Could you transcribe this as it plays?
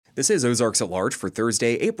This is Ozarks at Large for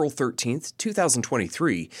Thursday, April 13th,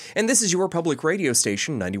 2023, and this is your public radio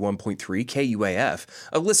station, 91.3 KUAF,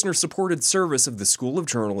 a listener-supported service of the School of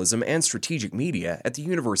Journalism and Strategic Media at the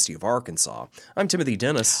University of Arkansas. I'm Timothy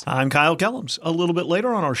Dennis. I'm Kyle Kellums. A little bit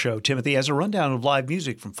later on our show, Timothy has a rundown of live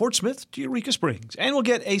music from Fort Smith to Eureka Springs, and we'll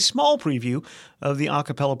get a small preview of the a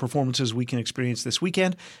cappella performances we can experience this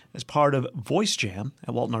weekend as part of Voice Jam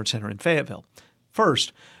at Walton Arts Center in Fayetteville.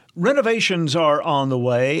 First, renovations are on the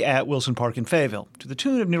way at Wilson Park in Fayetteville to the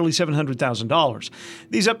tune of nearly $700,000.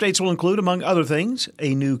 These updates will include, among other things,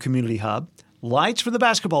 a new community hub, lights for the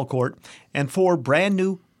basketball court, and 4 brand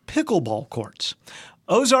new pickleball courts.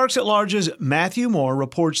 Ozarks at Large's Matthew Moore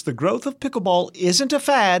reports the growth of pickleball isn't a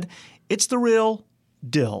fad, it's the real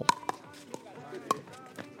Dill.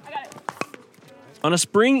 On a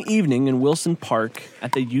spring evening in Wilson Park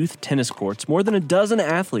at the youth tennis courts, more than a dozen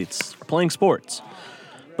athletes are playing sports.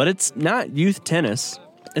 But it's not youth tennis,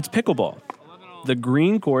 it's pickleball. The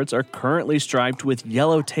green courts are currently striped with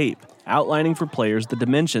yellow tape, outlining for players the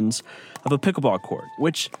dimensions of a pickleball court,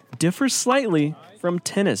 which differs slightly from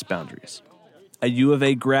tennis boundaries. A U of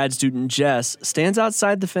A grad student, Jess, stands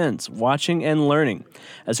outside the fence, watching and learning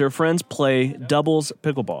as her friends play doubles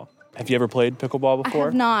pickleball. Have you ever played pickleball before? I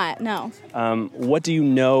have not, no. What do you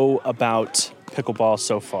know about pickleball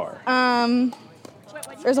so far?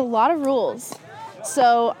 There's a lot of rules.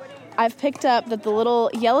 So I've picked up that the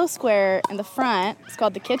little yellow square in the front is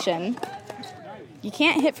called the kitchen. You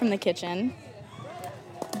can't hit from the kitchen.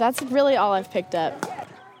 That's really all I've picked up.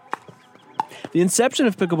 The inception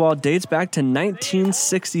of pickleball dates back to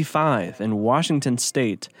 1965 in Washington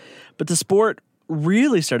State, but the sport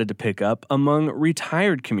really started to pick up among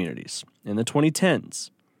retired communities in the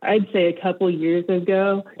 2010s. I'd say a couple years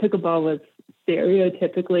ago, pickleball was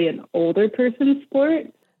stereotypically an older person's sport.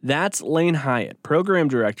 That's Lane Hyatt, program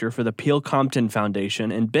director for the Peel Compton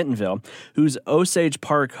Foundation in Bentonville, whose Osage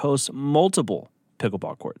Park hosts multiple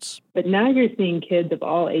pickleball courts. But now you're seeing kids of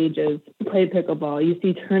all ages play pickleball. You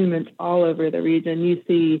see tournaments all over the region. You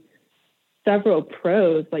see several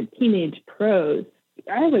pros, like teenage pros.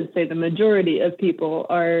 I would say the majority of people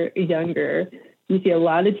are younger. You see a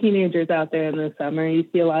lot of teenagers out there in the summer. You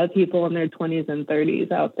see a lot of people in their 20s and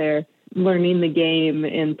 30s out there learning the game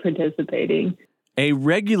and participating. A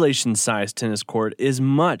regulation-sized tennis court is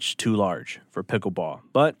much too large for pickleball.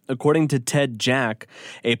 But according to Ted Jack,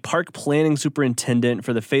 a park planning superintendent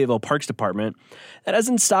for the Fayetteville Parks Department, that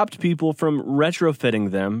hasn't stopped people from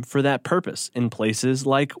retrofitting them for that purpose in places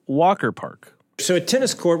like Walker Park. So a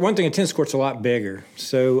tennis court, one thing, a tennis court's a lot bigger.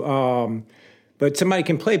 So, but somebody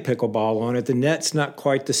can play pickleball on it. The net's not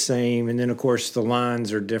quite the same. And then, of course, the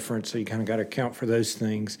lines are different. So you kind of got to account for those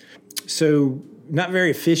things. So not very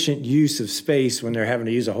efficient use of space when they're having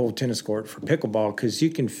to use a whole tennis court for pickleball, because you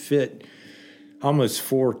can fit almost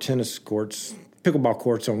 4 tennis courts, pickleball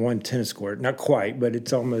courts on one tennis court. Not quite, but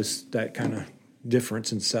it's almost that kind of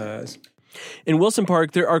difference in size. In Wilson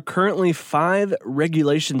Park, there are currently 5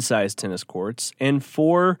 regulation-sized tennis courts and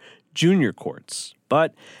 4 junior courts.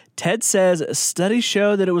 But Ted says studies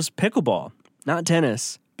show that it was pickleball, not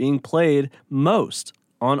tennis, being played most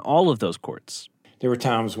on all of those courts. There were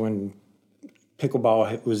times when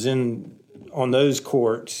pickleball was on those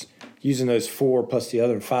courts, using those 4 plus the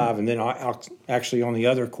other 5, and then actually on the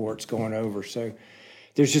other courts going over. So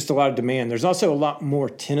there's just a lot of demand. There's also a lot more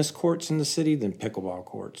tennis courts in the city than pickleball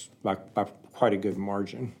courts by quite a good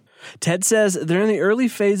margin. Ted says they're in the early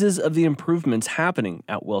phases of the improvements happening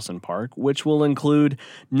at Wilson Park, which will include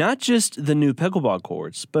not just the new pickleball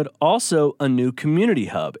courts, but also a new community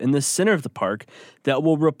hub in the center of the park that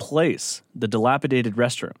will replace the dilapidated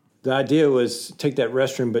restroom. The idea was to take that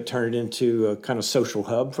restroom but turn it into a kind of social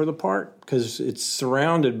hub for the park, because it's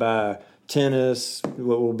surrounded by tennis,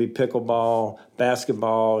 what will be pickleball,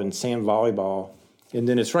 basketball, and sand volleyball. And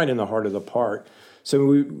then it's right in the heart of the park. So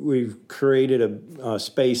we've created a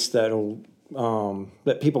space that'll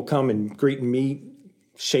let people come and greet and meet,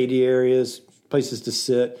 shady areas, places to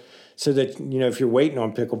sit, so that, if you're waiting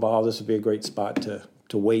on pickleball, this would be a great spot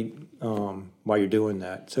to wait while you're doing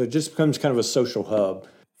that. So it just becomes kind of a social hub.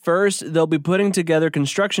 First, they'll be putting together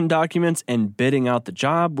construction documents and bidding out the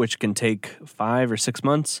job, which can take 5 or 6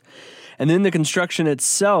 months. And then the construction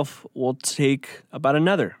itself will take about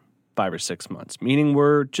another 5 or 6 months, meaning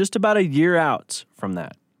we're just about a year out from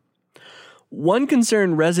that. One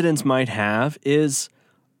concern residents might have is,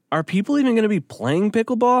 are people even going to be playing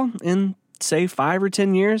pickleball in, say, 5 or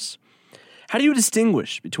 10 years? How do you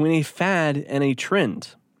distinguish between a fad and a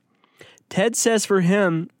trend? Ted says for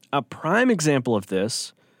him, a prime example of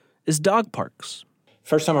this is dog parks.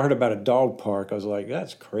 First time I heard about a dog park, I was like,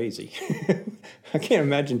 that's crazy. I can't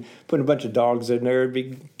imagine putting a bunch of dogs in there. It'd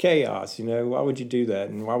be chaos, Why would you do that?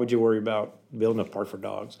 And why would you worry about building a park for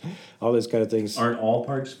dogs? All those kind of things. Aren't all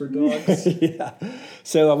parks for dogs? Yeah.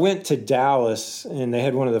 So I went to Dallas, and they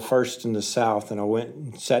had one of the first in the South, and I went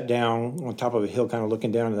and sat down on top of a hill kind of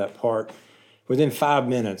looking down to that park. Within 5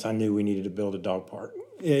 minutes, I knew we needed to build a dog park.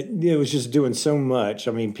 It was just doing so much.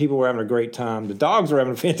 I mean, people were having a great time. The dogs were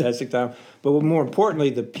having a fantastic time. But more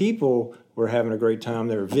importantly, the people were having a great time.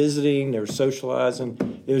 They were visiting. They were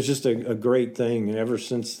socializing. It was just a great thing. And ever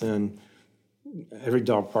since then, every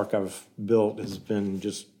dog park I've built has been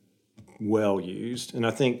just well used. And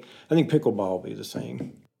I think pickleball will be the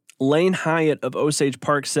same. Lane Hyatt of Osage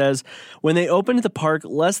Park says when they opened the park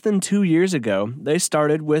less than 2 years ago, they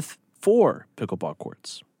started with 4 pickleball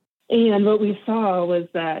courts. And what we saw was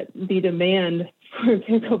that the demand for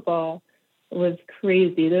pickleball was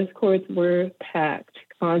crazy. Those courts were packed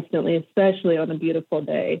constantly, especially on a beautiful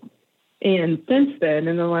day. And since then,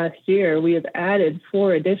 in the last year, we have added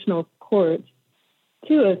 4 additional courts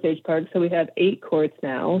to Osage Park. So we have 8 courts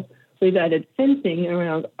now. We've added fencing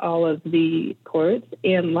around all of the courts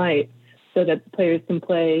and lights so that the players can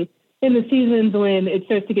play in the seasons when it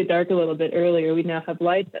starts to get dark a little bit earlier. We now have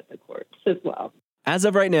lights at the courts as well. As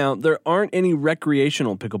of right now, there aren't any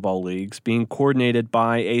recreational pickleball leagues being coordinated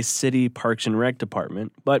by a city Parks and Rec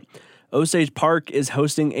department, but Osage Park is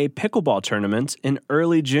hosting a pickleball tournament in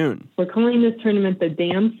early June. We're calling this tournament the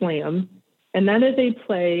Dam Slam, and that is a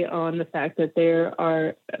play on the fact that there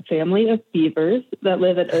are a family of beavers that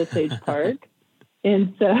live at Osage Park.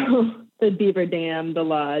 And so the beaver dam, the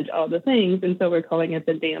lodge, all the things. And so we're calling it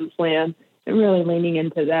the Dam Slam and really leaning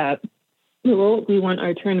into that. What we want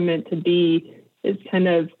our tournament to be is kind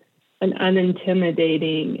of an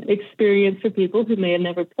unintimidating experience for people who may have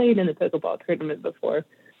never played in a pickleball tournament before.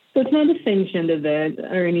 So it's not a sanctioned event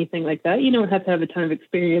or anything like that. You don't have to have a ton of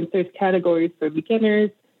experience. There's categories for beginners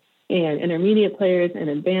and intermediate players and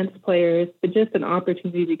advanced players, but just an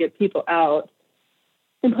opportunity to get people out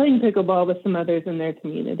and playing pickleball with some others in their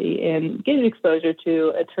community and get exposure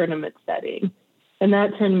to a tournament setting. And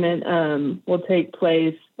that tournament will take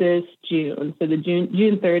place this June, so the June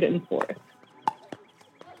 3rd and 4th.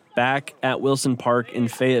 Back at Wilson Park in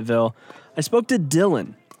Fayetteville, I spoke to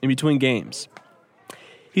Dylan in between games.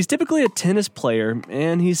 He's typically a tennis player,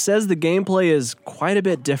 and he says the gameplay is quite a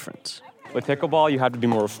bit different. With pickleball, you have to be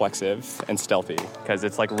more reflexive and stealthy because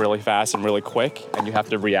it's like really fast and really quick, and you have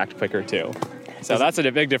to react quicker too. So that's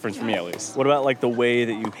a big difference for me, at least. What about like the way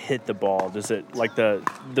that you hit the ball? Does it like the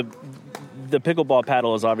pickleball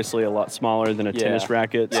paddle is obviously a lot smaller than a tennis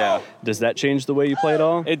racket. Yeah. Does that change the way you play at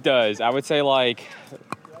all? It does. I would say like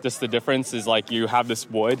just the difference is like you have this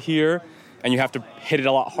wood here, and you have to hit it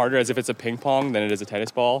a lot harder as if it's a ping pong than it is a tennis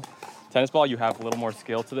ball. Tennis ball, you have a little more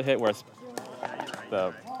skill to the hit, whereas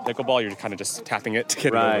the pickleball, you're kind of just tapping it to get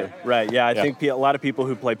it over. Right. Yeah, I think a lot of people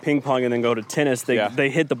who play ping pong and then go to tennis, they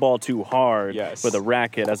hit the ball too hard with a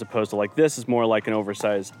racket, as opposed to like this is more like an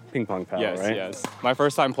oversized ping pong paddle, right? Yes. My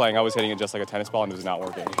first time playing, I was hitting it just like a tennis ball, and it was not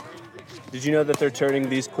working. Did you know that they're turning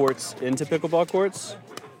these courts into pickleball courts?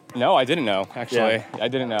 No, I didn't know, actually. Yeah. I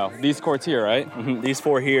didn't know. These courts here, right? Mm-hmm. These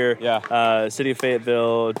 4 here. Yeah. City of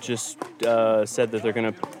Fayetteville just said that they're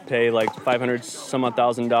going to pay like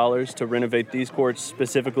 $500,000 to renovate these courts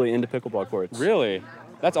specifically into pickleball courts. Really?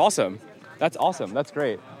 That's awesome. That's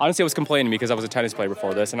great. Honestly, I was complaining because I was a tennis player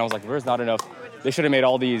before this, and I was like, there's not enough. They should have made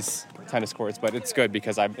all these tennis courts, but it's good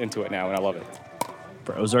because I'm into it now, and I love it.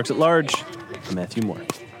 For Ozarks at Large, I'm Matthew Moore.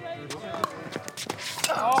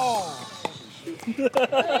 Oh! NPR.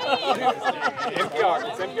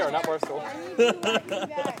 It's NPR, not Barstool.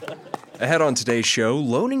 Ahead on today's show,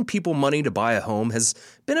 loaning people money to buy a home has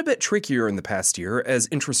been a bit trickier in the past year as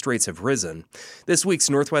interest rates have risen. This week's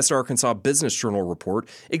Northwest Arkansas Business Journal report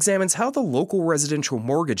examines how the local residential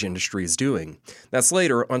mortgage industry is doing. That's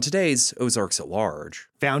later on today's Ozarks at Large.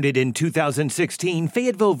 Founded in 2016,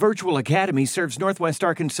 Fayetteville Virtual Academy serves Northwest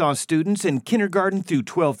Arkansas students in kindergarten through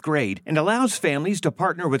 12th grade and allows families to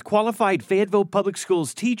partner with qualified Fayetteville Public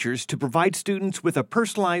Schools teachers to provide students with a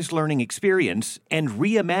personalized learning experience and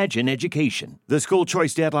reimagine education. The school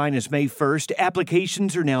choice deadline is May 1st.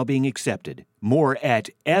 Applications are now being accepted. More at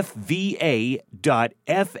fva.fayar.net.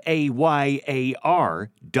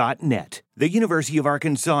 The University of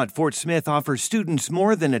Arkansas at Fort Smith offers students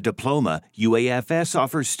more than a diploma. UAFS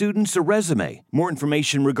offers students a resume. More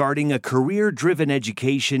information regarding a career-driven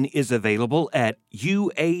education is available at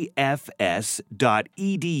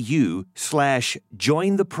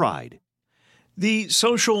uafs.edu/jointhepride. The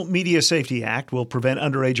Social Media Safety Act will prevent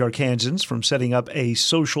underage Arkansans from setting up a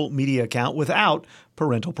social media account without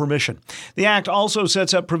parental permission. The act also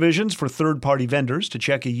sets up provisions for third-party vendors to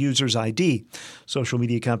check a user's ID. Social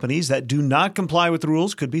media companies that do not comply with the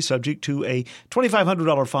rules could be subject to a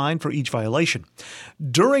 $2,500 fine for each violation.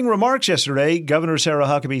 During remarks yesterday, Governor Sarah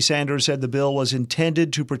Huckabee Sanders said the bill was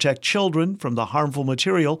intended to protect children from the harmful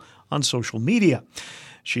material on social media.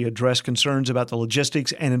 She addressed concerns about the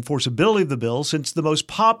logistics and enforceability of the bill since the most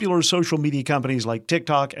popular social media companies like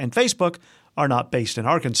TikTok and Facebook are not based in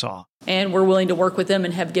Arkansas. And we're willing to work with them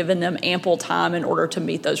and have given them ample time in order to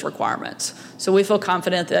meet those requirements. So we feel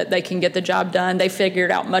confident that they can get the job done. They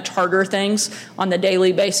figured out much harder things on the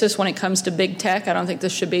daily basis when it comes to big tech. I don't think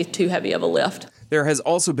this should be too heavy of a lift. There has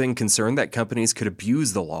also been concern that companies could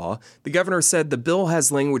abuse the law. The governor said the bill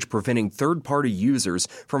has language preventing third-party users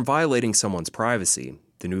from violating someone's privacy.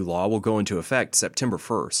 The new law will go into effect September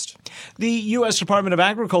 1st. The U.S. Department of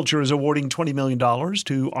Agriculture is awarding $20 million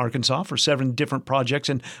to Arkansas for 7 different projects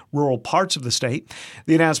in rural parts of the state.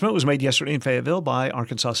 The announcement was made yesterday in Fayetteville by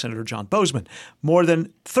Arkansas Senator John Bozeman. More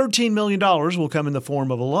than $13 million will come in the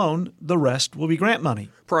form of a loan. The rest will be grant money.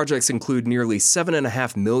 Projects include nearly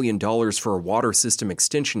 $7.5 million for a water system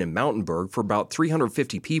extension in Mountainburg for about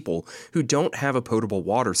 350 people who don't have a potable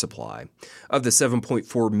water supply. Of the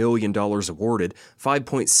 $7.4 million awarded,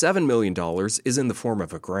 $5.7 million is in the form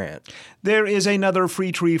of a grant. There is another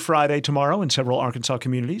Free Tree Friday tomorrow in several Arkansas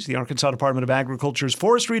communities. The Arkansas Department of Agriculture's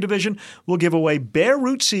Forestry Division will give away bare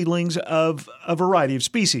root seedlings of a variety of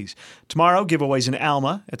species. Tomorrow, giveaways in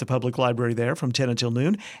Alma at the public library there from 10 until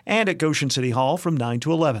noon and at Goshen City Hall from 9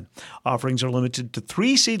 to 11. Offerings are limited to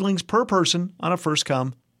 3 seedlings per person on a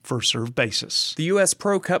first-come, first-served basis. The U.S.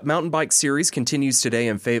 Pro Cup Mountain Bike Series continues today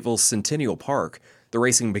in Fayetteville's Centennial Park. The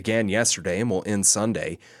racing began yesterday and will end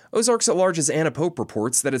Sunday. Ozarks at Large's Anna Pope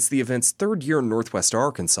reports that it's the event's 3rd year in Northwest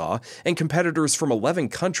Arkansas, and competitors from 11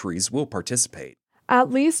 countries will participate.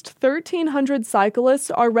 At least 1,300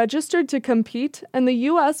 cyclists are registered to compete in the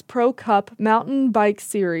U.S. Pro Cup Mountain Bike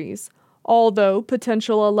Series. Although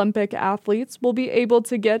potential Olympic athletes will be able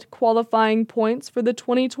to get qualifying points for the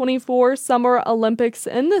 2024 Summer Olympics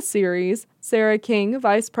in the series, Sarah King,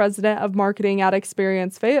 Vice President of Marketing at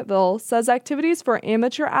Experience Fayetteville, says activities for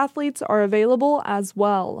amateur athletes are available as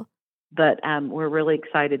well. But we're really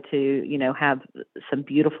excited to, have some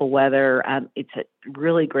beautiful weather. It's a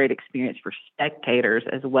really great experience for spectators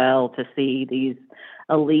as well to see these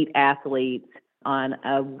elite athletes on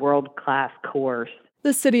a world-class course.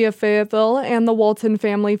 The City of Fayetteville and the Walton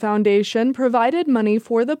Family Foundation provided money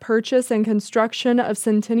for the purchase and construction of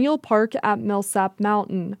Centennial Park at Millsap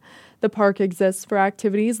Mountain. The park exists for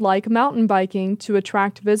activities like mountain biking to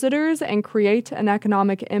attract visitors and create an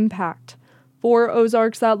economic impact. For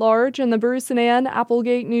Ozarks at Large in the Bruce and Ann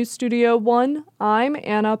Applegate News Studio 1, I'm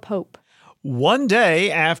Anna Pope. One day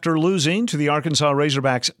after losing to the Arkansas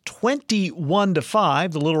Razorbacks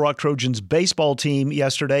 21-5, the Little Rock Trojans baseball team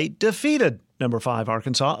yesterday defeated number 5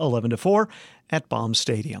 Arkansas 11-4 at Baum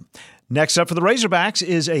Stadium. Next up for the Razorbacks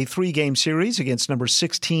is a 3-game series against number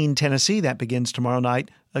 16 Tennessee. That begins tomorrow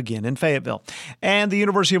night again in Fayetteville. And the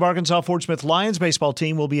University of Arkansas Fort Smith Lions baseball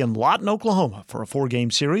team will be in Lawton, Oklahoma for a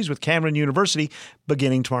 4-game series with Cameron University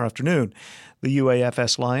beginning tomorrow afternoon. The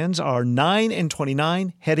UAFS Lions are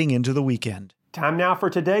 9-29 heading into the weekend. Time now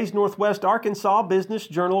for today's Northwest Arkansas Business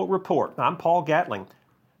Journal Report. I'm Paul Gatling.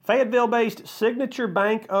 Fayetteville-based Signature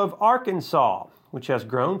Bank of Arkansas, which has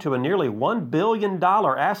grown to a nearly $1 billion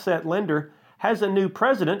asset lender, has a new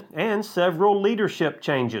president and several leadership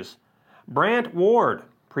changes. Brant Ward,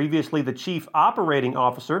 previously the chief operating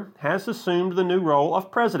officer, has assumed the new role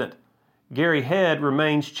of president. Gary Head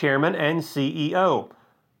remains chairman and CEO.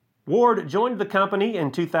 Ward joined the company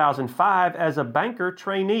in 2005 as a banker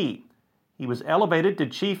trainee. He was elevated to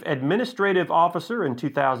Chief Administrative Officer in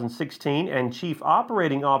 2016 and Chief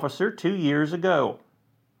Operating Officer 2 years ago.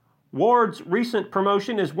 Ward's recent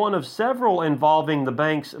promotion is one of several involving the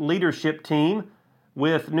bank's leadership team,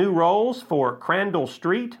 with new roles for Crandall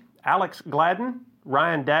Street, Alex Gladden,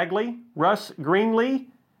 Ryan Dagley, Russ Greenlee,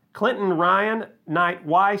 Clinton Ryan, Knight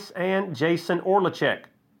Weiss, and Jason Orlichek.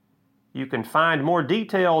 You can find more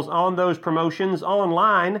details on those promotions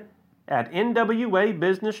online at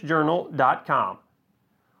NWABusinessJournal.com.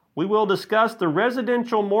 We will discuss the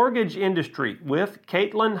residential mortgage industry with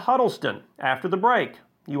Caitlin Huddleston after the break.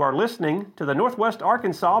 You are listening to the Northwest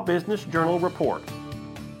Arkansas Business Journal Report.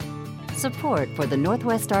 Support for the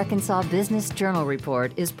Northwest Arkansas Business Journal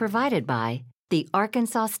Report is provided by the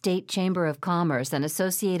Arkansas State Chamber of Commerce and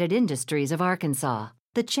Associated Industries of Arkansas,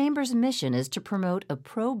 The Chamber's mission is to promote a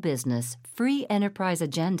pro-business, free enterprise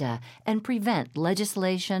agenda and prevent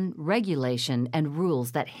legislation, regulation, and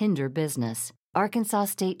rules that hinder business.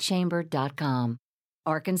 ArkansasStateChamber.com.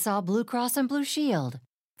 Arkansas Blue Cross and Blue Shield.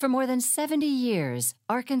 For more than 70 years,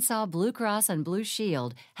 Arkansas Blue Cross and Blue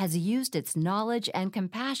Shield has used its knowledge and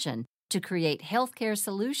compassion to create healthcare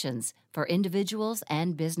solutions for individuals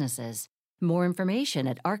and businesses. More information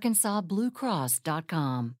at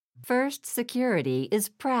ArkansasBlueCross.com. First Security is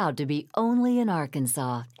proud to be only in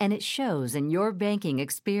Arkansas, and it shows in your banking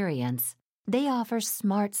experience. They offer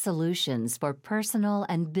smart solutions for personal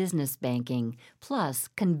and business banking, plus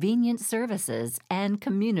convenient services and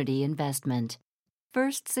community investment.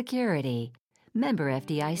 First Security, member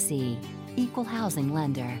FDIC, equal housing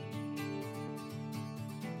lender.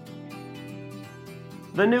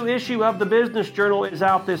 The new issue of the Business Journal is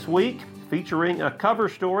out this week, featuring a cover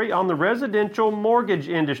story on the residential mortgage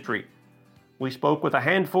industry. We spoke with a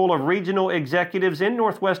handful of regional executives in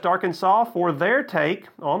Northwest Arkansas for their take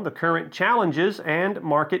on the current challenges and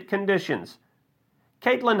market conditions.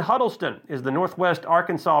 Caitlin Huddleston is the Northwest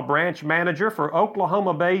Arkansas branch manager for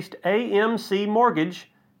Oklahoma-based AMC Mortgage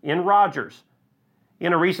in Rogers.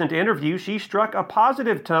 In a recent interview, she struck a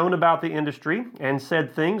positive tone about the industry and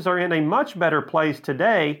said things are in a much better place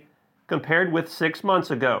today compared with 6 months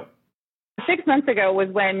ago. 6 months ago was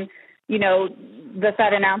when, the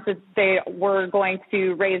Fed announced that they were going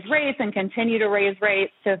to raise rates and continue to raise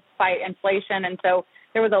rates to fight inflation. And so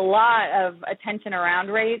there was a lot of attention around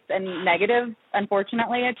rates and negative,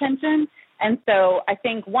 unfortunately, attention. And so I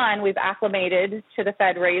think, one, we've acclimated to the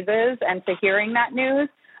Fed raises and to hearing that news,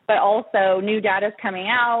 but also new data is coming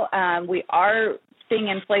out. We are seeing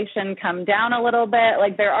inflation come down a little bit.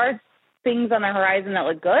 Like, there are things on the horizon that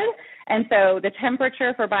look good. And so the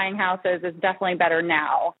temperature for buying houses is definitely better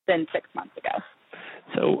now than 6 months ago.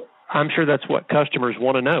 So I'm sure that's what customers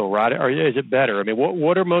want to know, right? Or is it better? I mean,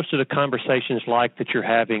 what are most of the conversations like that you're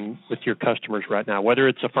having with your customers right now, whether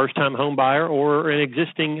it's a first-time home buyer or an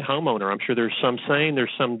existing homeowner? I'm sure there's some same,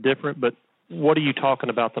 there's some different, but what are you talking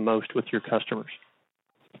about the most with your customers?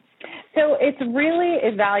 So it's really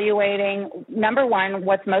evaluating, number one,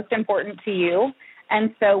 what's most important to you.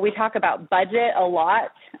 And so we talk about budget a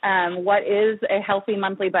lot. What is a healthy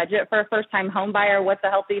monthly budget for a first-time home buyer? What's a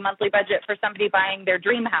healthy monthly budget for somebody buying their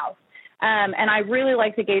dream house? And I really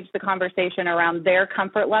like to gauge the conversation around their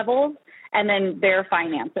comfort levels and then their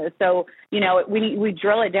finances. So, we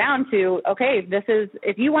drill it down to, okay, this is,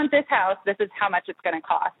 if you want this house, this is how much it's going to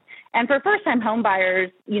cost. And for first-time home buyers,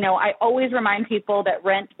 I always remind people that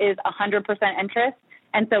rent is 100% interest.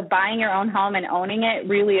 And so buying your own home and owning it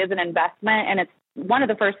really is an investment, and it's one of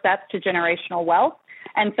the first steps to generational wealth.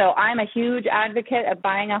 And so I'm a huge advocate of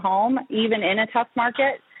buying a home, even in a tough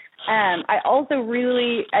market. I also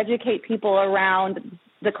really educate people around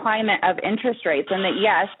the climate of interest rates, and that,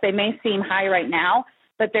 yes, they may seem high right now,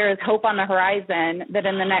 but there is hope on the horizon that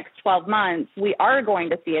in the next 12 months, we are going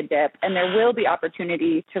to see a dip and there will be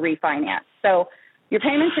opportunity to refinance. So your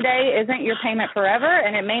payment today isn't your payment forever,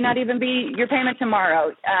 and it may not even be your payment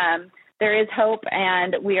tomorrow. There is hope,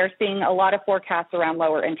 and we are seeing a lot of forecasts around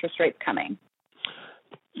lower interest rates coming.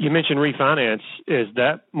 You mentioned refinance. Is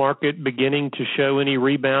that market beginning to show any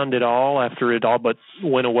rebound at all after it all but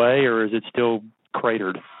went away, or is it still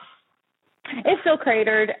cratered? It's still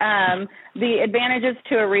cratered. The advantages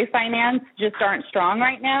to a refinance just aren't strong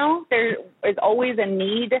right now. There is always a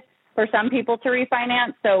need for some people to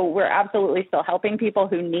refinance, so we're absolutely still helping people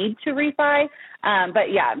who need to refi.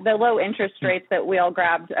 But yeah, the low interest rates that we all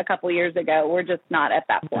grabbed a couple years ago, we're just not at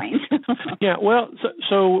that point. Yeah, well,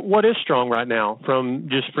 so what is strong right now from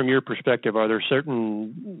your perspective? Are there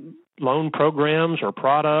certain loan programs or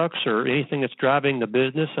products or anything that's driving the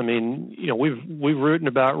business? I mean, we've written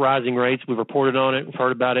about rising rates, we've reported on it, we've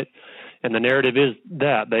heard about it, and the narrative is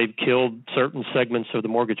that they've killed certain segments of the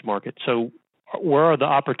mortgage market. So where are the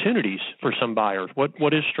opportunities for some buyers?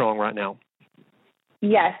 What is strong right now?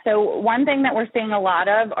 Yes. So one thing that we're seeing a lot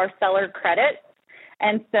of are seller credits.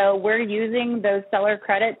 And so we're using those seller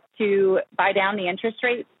credits to buy down the interest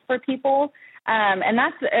rates for people. And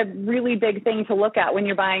that's a really big thing to look at when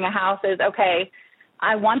you're buying a house is, okay,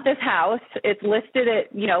 I want this house. It's listed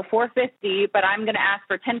at, $450,000, but I'm going to ask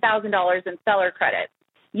for $10,000 in seller credits.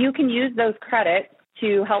 You can use those credits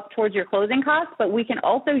to help towards your closing costs, but we can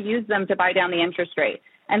also use them to buy down the interest rate.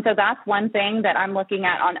 And so that's one thing that I'm looking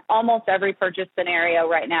at on almost every purchase scenario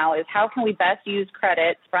right now is how can we best use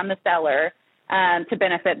credits from the seller to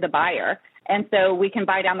benefit the buyer. And so we can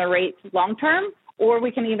buy down the rates long-term, or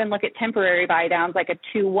we can even look at temporary buy downs like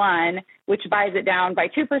a 2-1, which buys it down by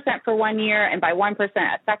 2% for 1 year and by 1%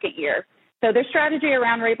 a second year. So there's strategy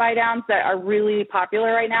around rate buy downs that are really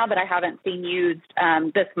popular right now that I haven't seen used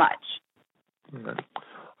this much. Okay.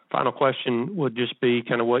 Final question would just be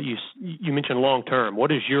kind of what you mentioned long term.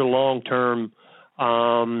 What is your long term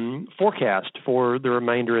forecast for the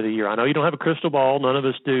remainder of the year? I know you don't have a crystal ball, none of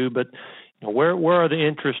us do, but where are the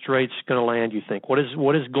interest rates going to land, you think? What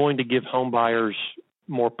is going to give home buyers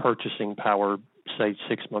more purchasing power, say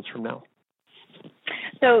 6 months from now?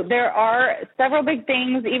 So there are several big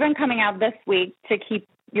things even coming out this week to keep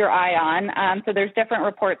your eye on. So there's different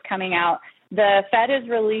reports coming out. The Fed is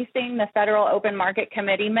releasing the Federal Open Market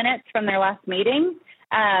Committee minutes from their last meeting.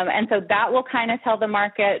 And so that will kind of tell the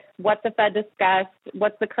market what the Fed discussed,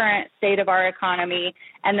 what's the current state of our economy,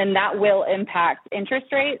 and then that will impact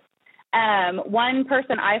interest rates. One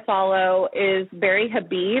person I follow is Barry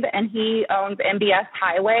Habib, and he owns MBS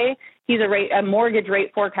Highway. He's a mortgage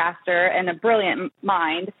rate forecaster and a brilliant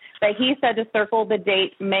mind. But he said to circle the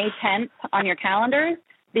date May 10th on your calendars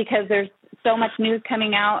because there's so much news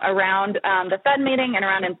coming out around the Fed meeting and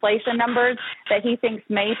around inflation numbers that he thinks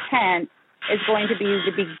May 10th is going to be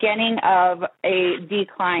the beginning of a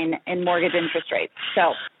decline in mortgage interest rates.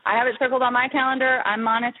 So I have it circled on my calendar. I'm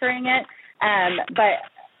monitoring it. But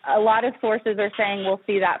a lot of sources are saying we'll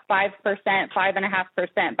see that 5%,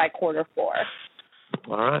 5.5% by quarter four.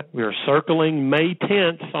 All right. We are circling May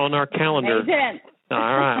 10th on our calendar. May 10th. All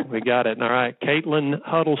right. We got it. All right. Caitlin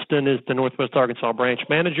Huddleston is the Northwest Arkansas branch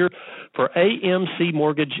manager for AMC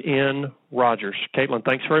Mortgage in Rogers. Caitlin,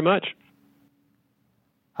 thanks very much.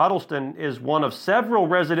 Huddleston is one of several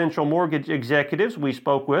residential mortgage executives we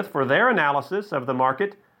spoke with for their analysis of the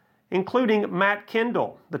market, including Matt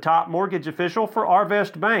Kendall, the top mortgage official for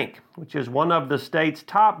Arvest Bank, which is one of the state's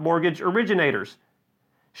top mortgage originators.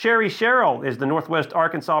 Sherry Sherrill is the Northwest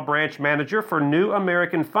Arkansas branch manager for New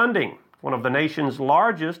American Funding, one of the nation's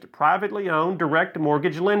largest privately owned direct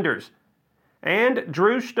mortgage lenders. And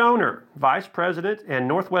Drew Stoner, vice president and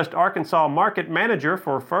Northwest Arkansas market manager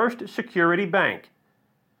for First Security Bank.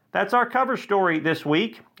 That's our cover story this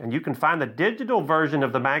week, and you can find the digital version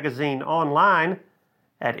of the magazine online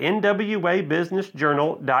at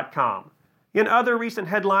NWABusinessJournal.com. In other recent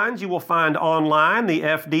headlines you will find online, the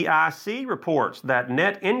FDIC reports that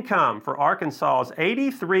net income for Arkansas's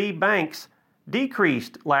 83 banks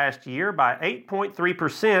decreased last year by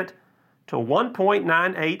 8.3% to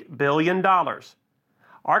 $1.98 billion.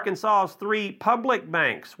 Arkansas's 3 public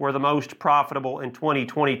banks were the most profitable in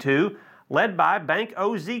 2022, led by Bank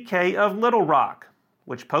OZK of Little Rock,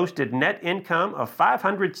 which posted net income of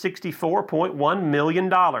 $564.1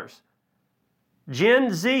 million.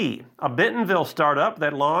 Gen Z, a Bentonville startup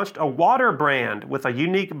that launched a water brand with a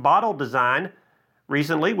unique bottle design,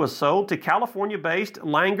 recently was sold to California-based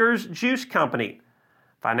Langer's Juice Company.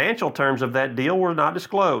 Financial terms of that deal were not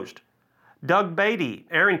disclosed. Doug Beatty,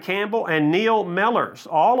 Aaron Campbell, and Neil Mellors,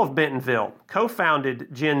 all of Bentonville, co-founded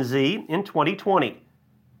Gen Z in 2020.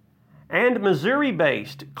 And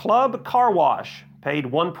Missouri-based Club Car Wash paid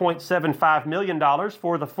 $1.75 million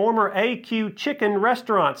for the former AQ Chicken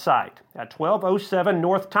restaurant site at 1207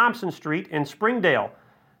 North Thompson Street in Springdale.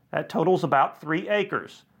 That totals about 3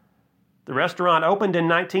 acres. The restaurant opened in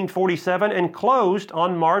 1947 and closed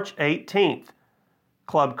on March 18th.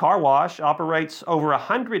 Club Car Wash operates over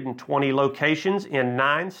 120 locations in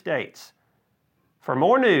 9 states. For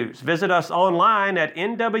more news, visit us online at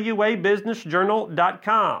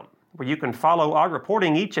NWABusinessJournal.com, where you can follow our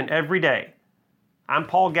reporting each and every day. I'm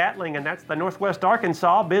Paul Gatling, and that's the Northwest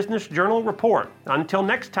Arkansas Business Journal Report. Until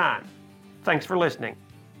next time, thanks for listening.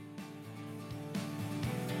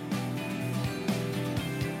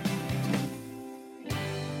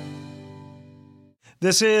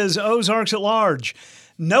 This is Ozarks at Large.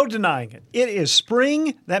 No denying it. It is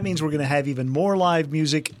spring. That means we're going to have even more live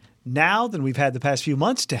music now than we've had the past few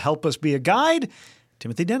months. To help us be a guide,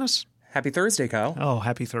 Timothy Dennis. Happy Thursday, Kyle. Oh,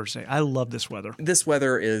 happy Thursday. I love this weather. This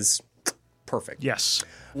weather is perfect. Yes.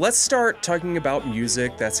 Let's start talking about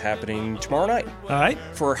music that's happening tomorrow night. All right.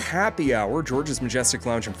 For happy hour, Georgia's Majestic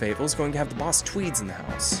Lounge in Fayetteville is going to have the Boss Tweeds in the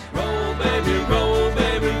house. Roll, baby,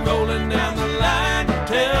 rolling down the line.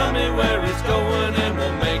 Tell me where it's going and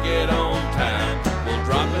we'll make it on time. We'll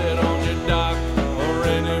drop it on your dock or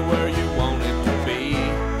anywhere you want it to be.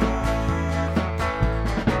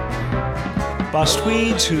 Boss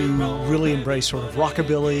Tweeds, who really embrace sort of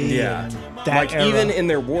rockabilly. Yeah. And that like era. Even in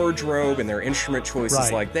their wardrobe and their instrument choices,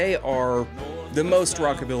 Right. like they are the most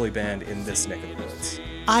rockabilly band in this neck of the woods.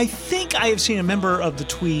 I think I have seen a member of the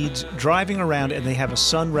Tweeds driving around and they have a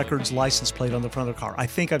Sun Records license plate on the front of their car. I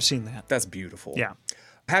think I've seen that. That's beautiful. Yeah.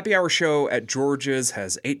 Happy Hour show at George's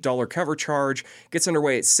has $8 cover charge. Gets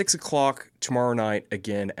underway at 6 o'clock tomorrow night,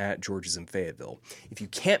 again at George's in Fayetteville. If you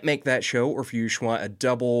can't make that show, or if you just want a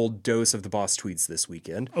double dose of the Boss Tweeds this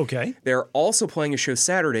weekend, Okay. they're also playing a show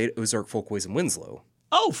Saturday at Ozark Folkways in Winslow.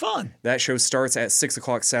 Oh, fun. That show starts at 6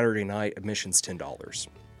 o'clock Saturday night. Admission's $10.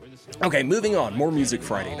 Okay, moving on. More music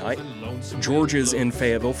Friday night. George's in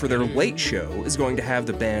Fayetteville for their late show is going to have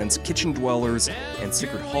the bands Kitchen Dwellers and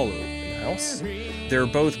Sacred Hollow in the house. They're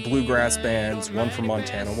both bluegrass bands, one from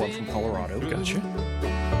Montana, one from Colorado. Gotcha.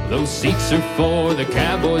 Those seats are for the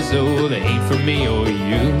cowboys, though they ain't for me or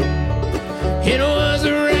you. It was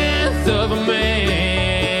the wrath of a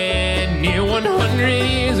man near 100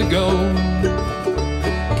 years ago.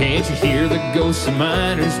 Can't you hear the ghosts of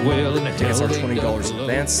miners wailing? Tickets are $20 in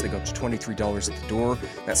advance. They go up to $23 at the door.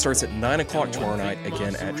 That starts at 9 o'clock tomorrow night,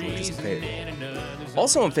 again at George's in Fayetteville.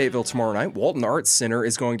 Also in Fayetteville tomorrow night, Walton Arts Center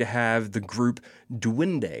is going to have the group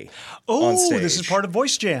Duende on stage. Oh, this is part of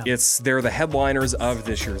Voice Jam. They're the headliners of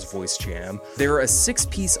this year's Voice Jam. They're a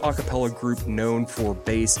 6-piece a cappella group known for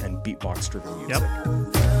bass and beatbox-driven music.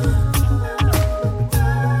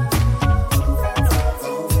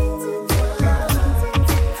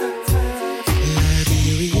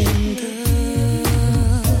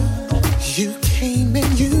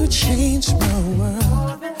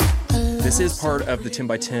 This is part of the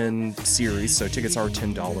 10x10 series, so tickets are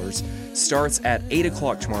 $10. Starts at 8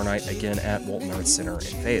 o'clock tomorrow night, again at Walton Arts Center in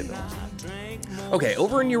Fayetteville. Okay,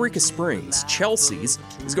 over in Eureka Springs, Chelsea's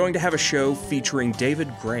is going to have a show featuring David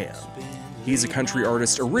Graham. He's a country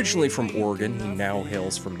artist originally from Oregon. He now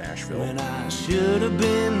hails from Nashville. When I should have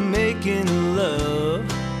been making love,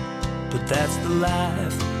 but that's the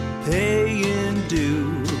life, paying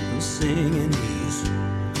dues, singing these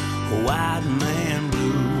white man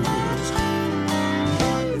blues.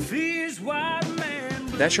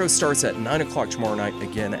 That show starts at 9 o'clock tomorrow night,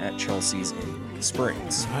 again at Chelsea's in Eureka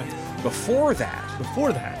Springs. Before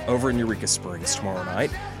that, over in Eureka Springs tomorrow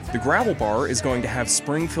night, the Gravel Bar is going to have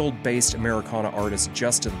Springfield-based Americana artist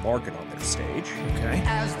Justin Larkin on their stage. Okay.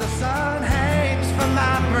 As the sun hangs from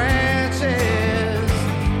my branches,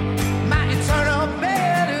 my eternal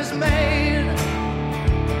bed is made.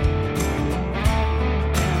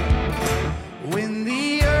 When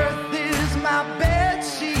the earth is my bed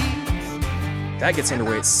sheet. That gets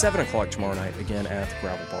underway at 7 o'clock tomorrow night, again at the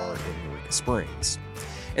Gravel Bar in Eureka Springs.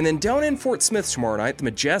 And then down in Fort Smith tomorrow night, the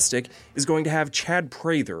Majestic is going to have Chad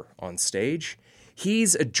Prather on stage.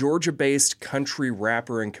 He's a Georgia-based country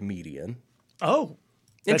rapper and comedian. Oh.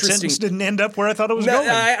 That sentence didn't end up where I thought it was going.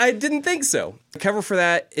 I didn't think so. The cover for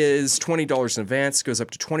that is $20 in advance, goes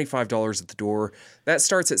up to $25 at the door. That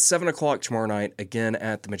starts at 7 o'clock tomorrow night, again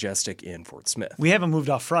at the Majestic in Fort Smith. We haven't moved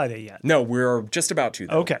off Friday yet. No, we're just about to,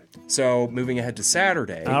 though. Okay. So, moving ahead to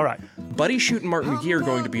Saturday. All right. Buddy Shoot and Martin McGee are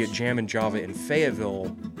going to be at Jam and Java in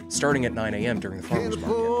Fayetteville, starting at 9 a.m. during the farmers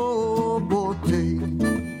market.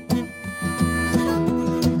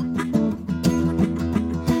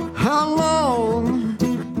 How long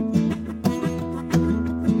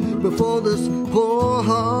before this poor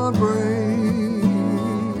heart breaks?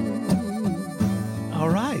 All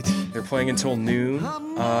right. They're playing until noon.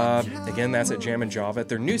 Again, that's at Jam and Java at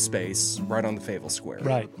their new space right on the Fayetteville Square.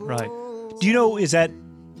 Right. Do you know, is that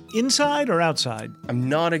inside or outside? I'm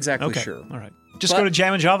not exactly sure. All right. Just go to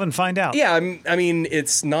Jam and Java and find out. Yeah, I mean,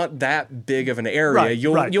 it's not that big of an area. Right,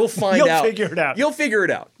 You'll find You'll out. figure it out. You'll figure it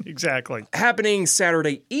out. Exactly. Happening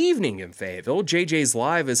Saturday evening in Fayetteville, JJ's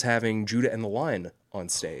Live is having Judah and the Lion on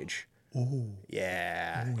stage. Ooh.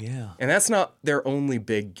 Yeah. Oh, yeah. And that's not their only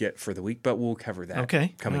big get for the week, but we'll cover that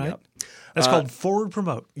coming up. That's called Forward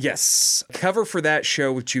Promote. Yes. Cover for that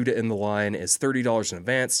show with Judah and the Lion is $30 in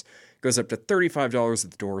advance. Goes up to $35 at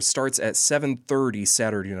the door. Starts at 7:30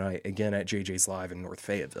 Saturday night, again at JJ's Live in North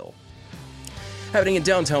Fayetteville. Happening in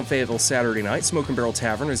downtown Fayetteville Saturday night, Smoke and Barrel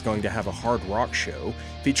Tavern is going to have a hard rock show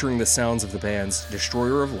featuring the sounds of the bands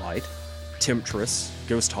Destroyer of Light, Temptress,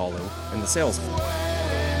 Ghost Hollow, and The Salesman.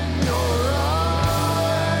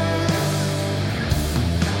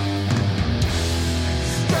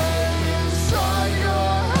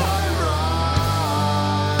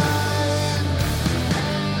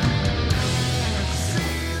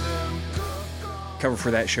 Cover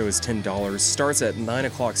for that show is $10. Starts at 9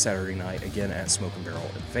 o'clock Saturday night, again at Smoke and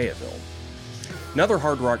Barrel in Fayetteville. Another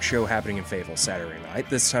hard rock show happening in Fayetteville Saturday night,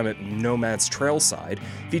 this time at Nomad's Trailside,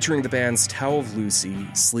 featuring the bands Tao of Lucy,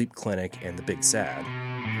 Sleep Clinic, and The Big Sad.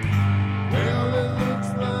 Well, it looks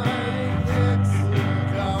like it's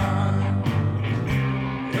gone,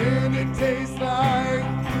 and it tastes like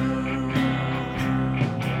food.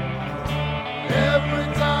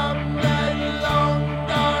 Every time that long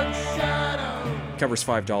dark shadow. covers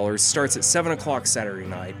 $5, starts at 7 o'clock Saturday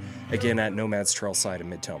night, again at Nomad's Trailside in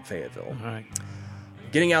Midtown Fayetteville. All right.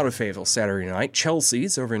 Getting out of Fayetteville Saturday night,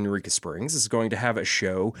 Chelsea's over in Eureka Springs is going to have a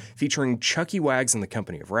show featuring Chucky Wags and the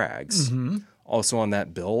Company of Rags. Mm-hmm. Also on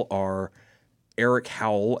that bill are Eric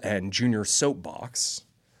Howell and Junior Soapbox.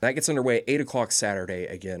 That gets underway at 8 o'clock Saturday,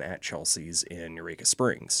 again at Chelsea's in Eureka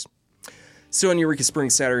Springs. So in Eureka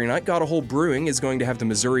Springs Saturday night, Got a Hole Brewing is going to have the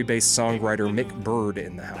Missouri-based songwriter Mick Bird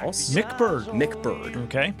in the house. Mick Bird. Mick Bird.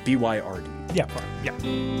 Okay. B-Y-R-D. Yeah, yeah.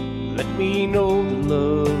 Let me know the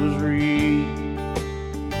love is real.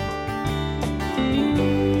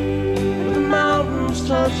 The mountains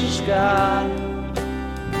touch the sky.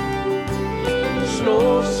 The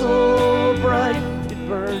snow so bright it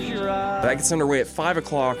burns your eyes. That gets underway at 5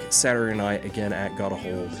 o'clock Saturday night, again at Got a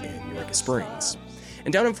Hold in Eureka Springs.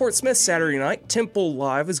 And down in Fort Smith Saturday night, Temple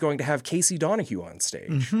Live is going to have Casey Donahue on stage.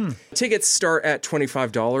 Mm-hmm. Tickets start at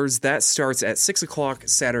 $25. That starts at 6 o'clock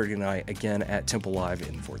Saturday night, again at Temple Live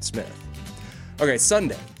in Fort Smith. Okay,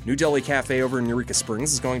 Sunday, New Delhi Cafe over in Eureka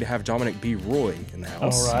Springs is going to have Dominic B. Roy in the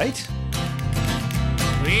house. All right.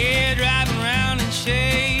 We're driving around in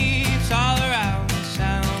shapes all around this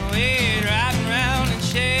town. We're driving around in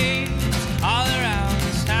shapes all around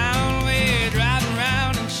this town. We're driving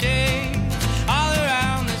around in shapes all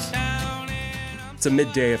around this town. It's a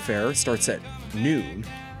midday affair. Starts at noon.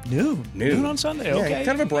 Noon on Sunday? Yeah, Okay.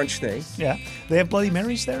 kind of a brunch thing. Yeah. They have Bloody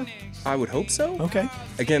Marys there? I would hope so. Okay.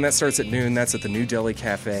 Again, that starts at noon. That's at the New Delhi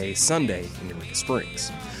Cafe Sunday in Eureka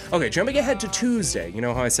Springs. Okay, jumping ahead to Tuesday. You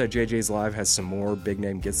know how I said JJ's Live has some more big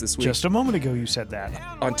name gets this week? Just a moment ago you said that.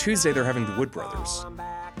 On Tuesday, they're having the Wood Brothers.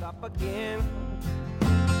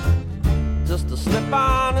 Just to slip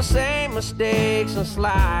on the same mistakes and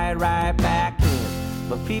slide right back in.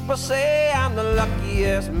 But people say I'm the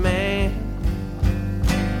luckiest man.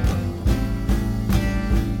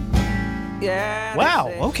 Yeah.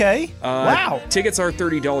 Wow, okay. Wow. Tickets are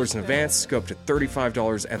 $30 in advance, go up to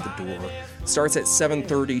 $35 at the door. Starts at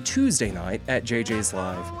 7:30 Tuesday night at JJ's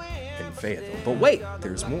Live in Fayetteville. But wait,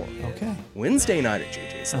 there's more. Okay. Wednesday night at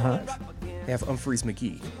JJ's Live, they have Humphreys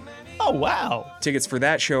McGee. Oh, wow. Tickets for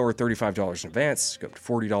that show are $35 in advance, go up to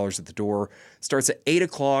 $40 at the door. Starts at 8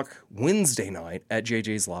 o'clock Wednesday night at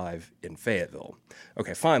JJ's Live in Fayetteville.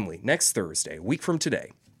 Okay, finally, next Thursday, a week from today,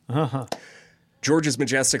 George's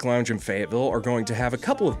Majestic Lounge in Fayetteville are going to have a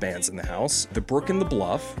couple of bands in the house. The Brook and the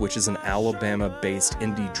Bluff, which is an Alabama-based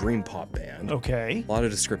indie dream pop band. Okay. A lot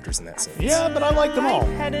of descriptors in that sense. Yeah, but I like them all.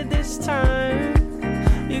 Headed this time,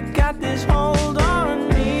 you got this hold on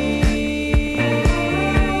me.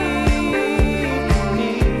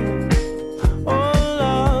 Oh,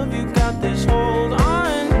 love, you got this hold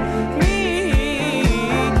on me.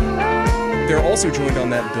 They're also joined on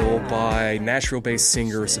that bill by Nashville-based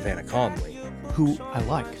singer Savannah Conley. Who I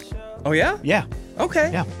like. Oh, yeah? Yeah. Okay.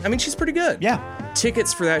 Yeah. I mean, she's pretty good. Yeah.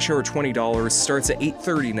 Tickets for that show are $20. Starts at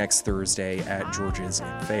 8:30 next Thursday at George's in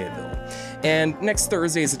Fayetteville. And next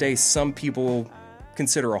Thursday is a day some people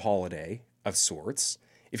consider a holiday of sorts.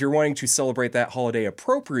 If you're wanting to celebrate that holiday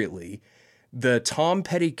appropriately, the Tom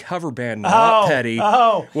Petty cover band, Not Petty,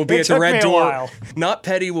 will be at the Red Door. Not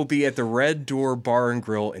Petty will be at the Red Door Bar and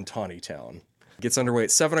Grill in Tawnytown. Gets underway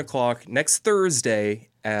at 7 o'clock next Thursday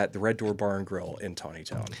at the Red Door Bar and Grill in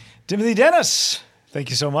Tawnytown. Timothy Dennis,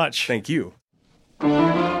 thank you so much. Thank you.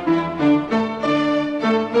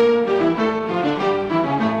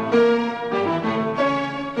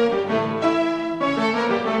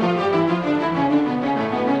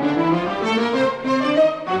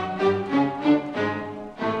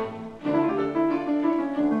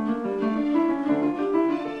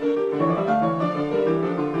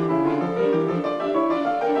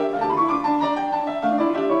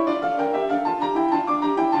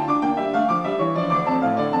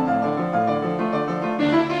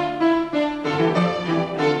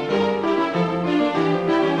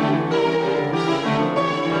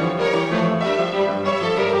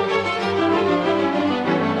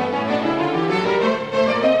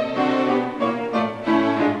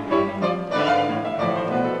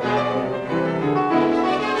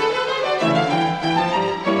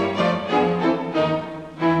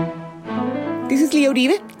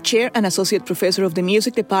 Chair and Associate Professor of the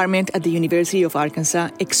Music Department at the University of Arkansas,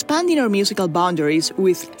 expanding our musical boundaries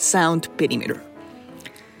with Sound Perimeter.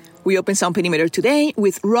 We open Sound Perimeter today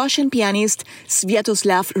with Russian pianist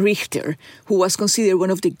Sviatoslav Richter, who was considered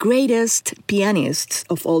one of the greatest pianists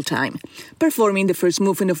of all time, performing the first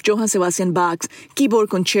movement of Johann Sebastian Bach's Keyboard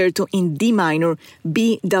Concerto in D minor,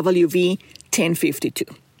 BWV 1052.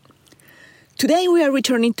 Today we are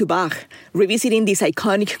returning to Bach, revisiting this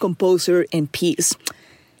iconic composer and piece.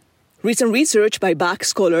 Recent research by Bach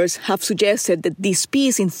scholars have suggested that this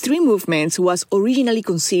piece in 3 movements was originally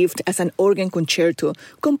conceived as an organ concerto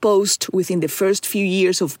composed within the first few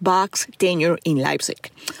years of Bach's tenure in Leipzig,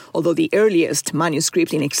 although the earliest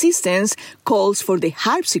manuscript in existence calls for the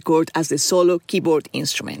harpsichord as the solo keyboard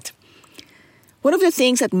instrument. One of the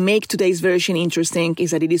things that make today's version interesting is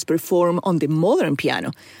that it is performed on the modern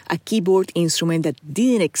piano, a keyboard instrument that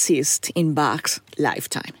didn't exist in Bach's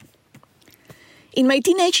lifetime. In my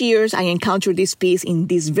teenage years, I encountered this piece in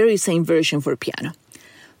this very same version for piano.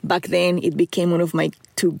 Back then, it became one of my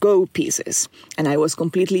to-go pieces, and I was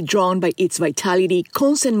completely drawn by its vitality,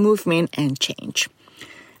 constant movement, and change.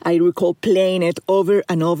 I recall playing it over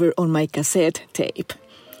and over on my cassette tape.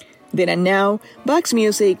 Then and now, Bach's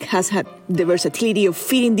music has had the versatility of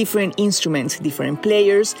fitting different instruments, different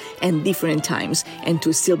players, and different times, and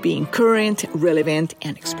to still being current, relevant,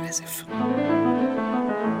 and expressive.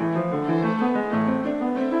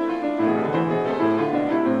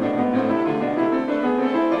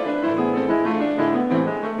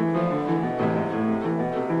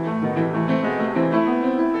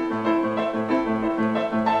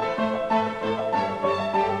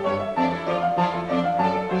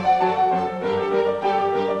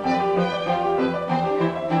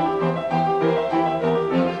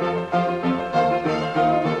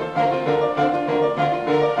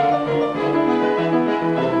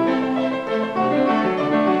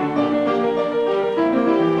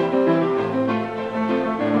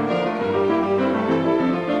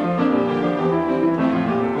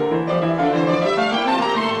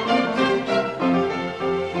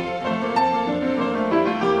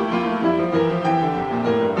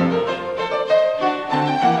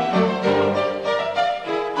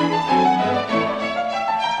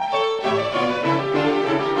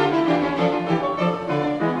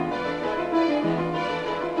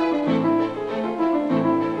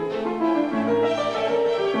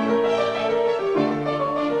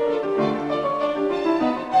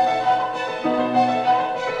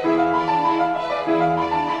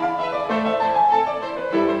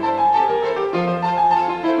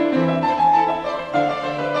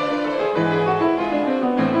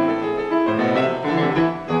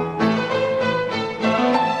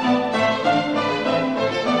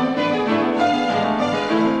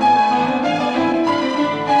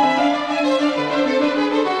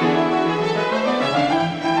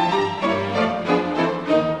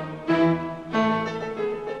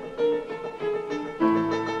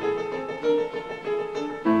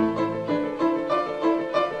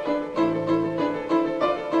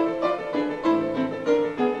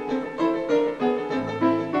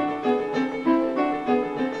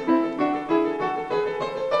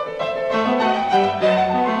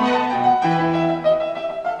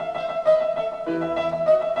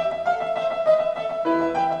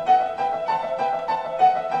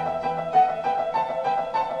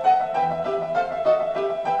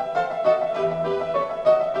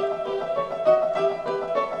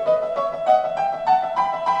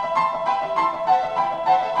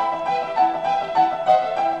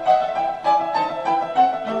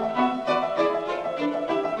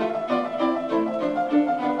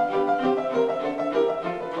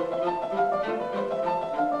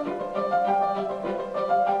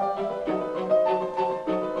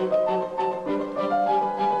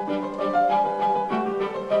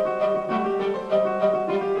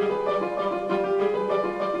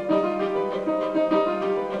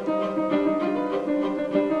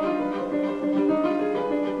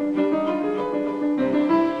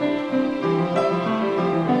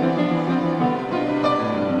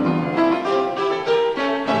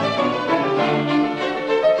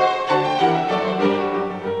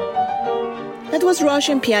 Was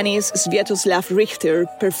Russian pianist Sviatoslav Richter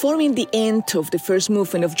performing the end of the first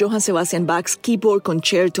movement of Johann Sebastian Bach's keyboard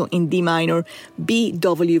concerto in D minor,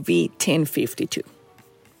 BWV 1052.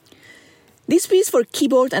 This piece for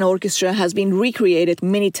keyboard and orchestra has been recreated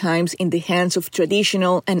many times in the hands of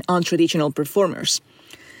traditional and untraditional performers.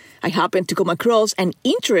 I happened to come across an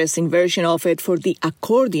interesting version of it for the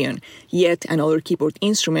accordion, yet another keyboard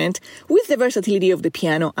instrument, with the versatility of the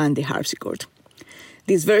piano and the harpsichord.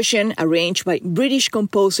 This version, arranged by British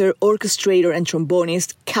composer, orchestrator, and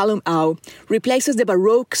trombonist Callum Au, replaces the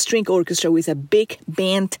Baroque string orchestra with a big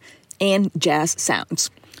band and jazz sounds.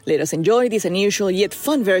 Let us enjoy this unusual yet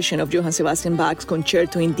fun version of Johann Sebastian Bach's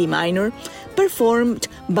concerto in D minor, performed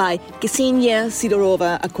by Ksenia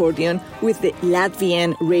Sidorova accordion with the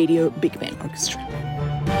Latvian Radio Big Band Orchestra.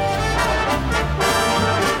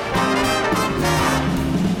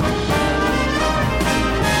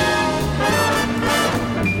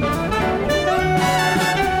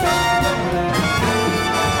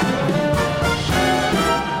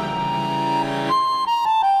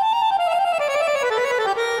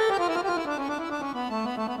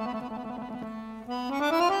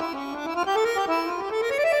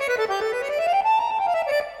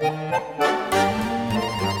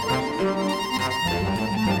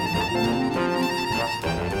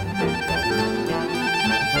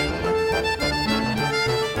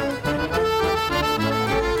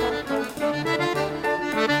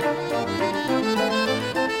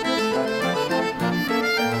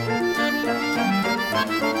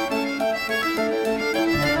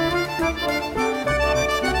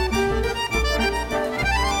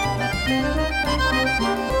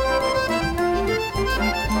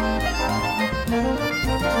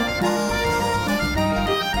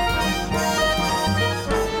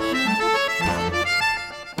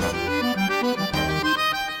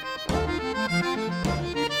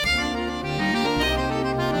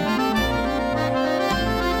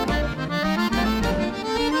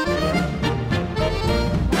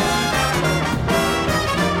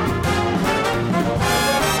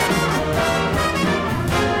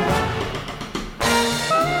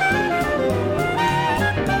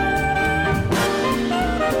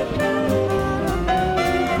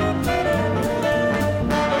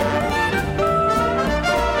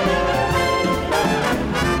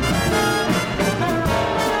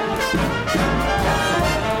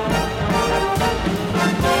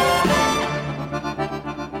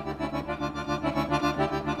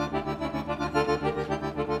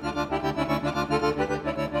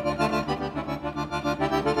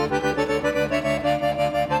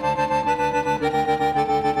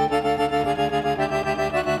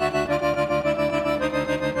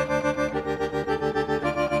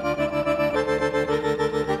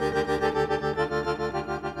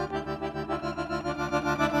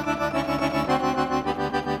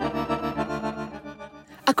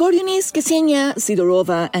 Accordionist Ksenia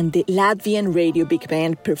Sidorova and the Latvian Radio Big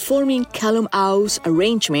Band performing Callum Au's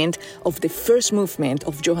arrangement of the first movement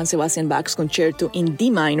of Johann Sebastian Bach's concerto in D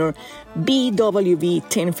minor, BWV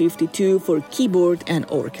 1052 for keyboard and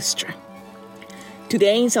orchestra.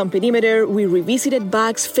 Today in Sound Perimeter, we revisited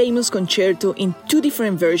Bach's famous concerto in two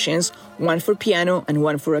different versions, one for piano and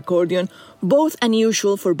one for accordion, both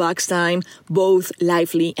unusual for Bach's time, both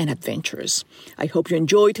lively and adventurous. I hope you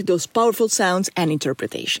enjoyed those powerful sounds and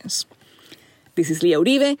interpretations. This is Leah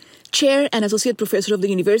Uribe, Chair and Associate Professor of the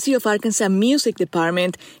University of Arkansas Music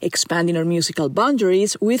Department, expanding our musical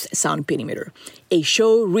boundaries with Sound Perimeter, a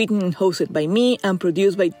show written and hosted by me and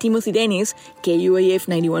produced by Timothy Dennis, KUAF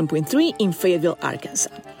 91.3 in Fayetteville, Arkansas.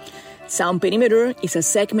 Sound Perimeter is a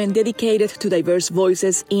segment dedicated to diverse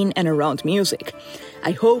voices in and around music.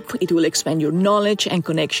 I hope it will expand your knowledge and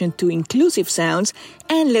connection to inclusive sounds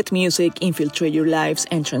and let music infiltrate your lives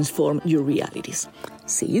and transform your realities.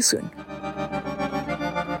 See you soon.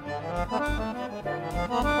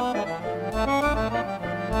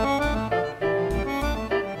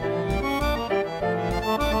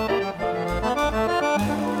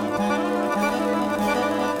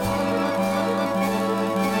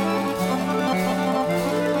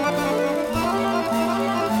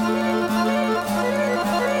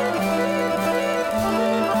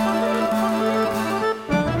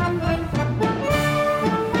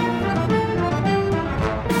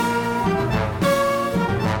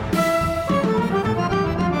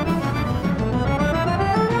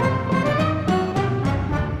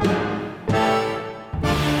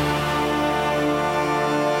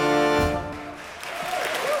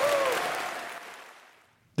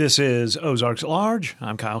 This is Ozarks at Large.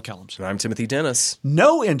 I'm Kyle Kellums. And I'm Timothy Dennis.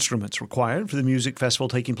 No instruments required for the music festival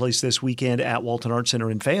taking place this weekend at Walton Arts Center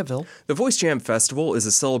in Fayetteville. The Voice Jam Festival is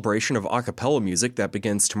a celebration of a cappella music that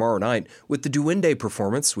begins tomorrow night with the Duende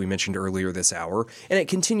performance we mentioned earlier this hour, and it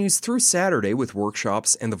continues through Saturday with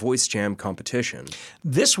workshops and the Voice Jam competition.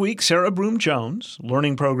 This week, Sarah Broom-Jones,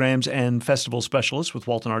 Learning Programs and Festival Specialist with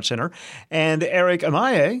Walton Arts Center, and Eric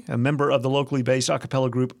Amaye, a member of the locally based a cappella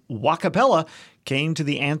group Wacapella, came to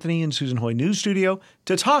the Anthony and Susan Hoy News Studio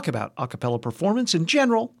to talk about a cappella performance in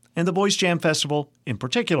general and the Voice Jam Festival in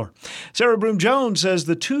particular. Sarah Broom-Jones says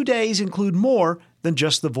the 2 days include more than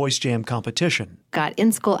just the Voice Jam competition. Got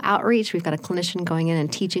in-school outreach. We've got a clinician going in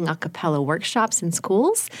and teaching a cappella workshops in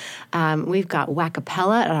schools. We've got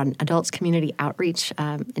Wacapella, an adults community outreach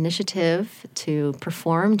initiative to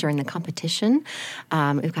perform during the competition.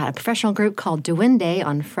 We've got a professional group called Duende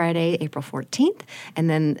on Friday, April 14th, and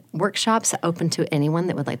then workshops open to anyone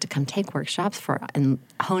that would like to come take workshops and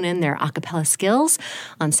hone in their a cappella skills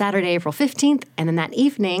on Saturday, April 15th, and then that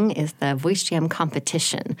evening is the Voice Jam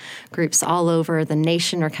competition. Groups all over the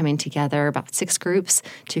nation are coming together, about 6 groups,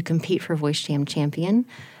 to compete for Voice Jam champion.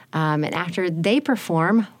 And after they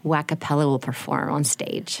perform, Wacapella will perform on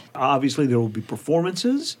stage. Obviously, there will be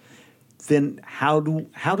performances. Then how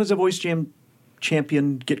does a Voice Jam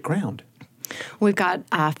champion get crowned? We've got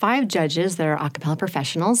 5 judges that are a cappella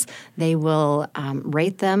professionals. They will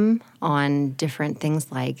rate them on different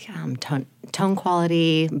things like tone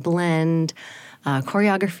quality, blend,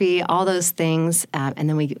 choreography, all those things, and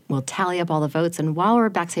then we will tally up all the votes. And while we're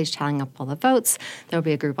backstage tallying up all the votes, there'll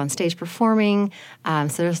be a group on stage performing. So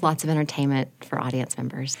there's lots of entertainment for audience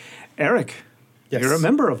members. Eric, yes. You're a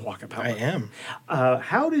member of Wacapella. I am.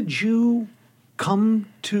 How did you come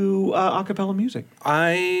to a cappella music?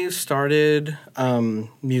 I started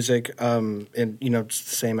music, and it's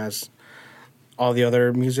the same as all the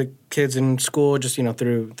other music kids in school, just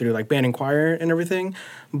through like band and choir and everything,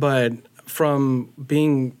 but from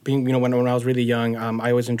being when I was really young,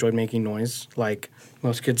 I always enjoyed making noise, like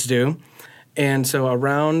most kids do. And so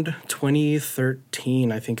around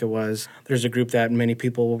 2013, I think it was, there's a group that many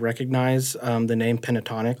people will recognize, the name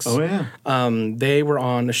Pentatonics. Oh, yeah. They were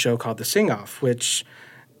on a show called The Sing-Off, which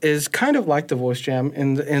is kind of like the Voice Jam.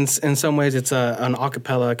 In some ways, it's an a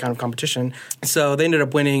cappella kind of competition. So they ended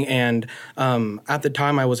up winning, and at the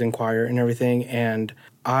time, I was in choir and everything, and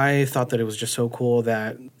I thought that it was just so cool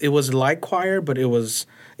that it was like choir, but it was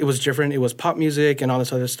different. It was pop music and all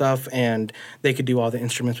this other stuff, and they could do all the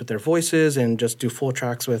instruments with their voices and just do full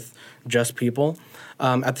tracks with just people.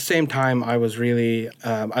 At the same time, I was really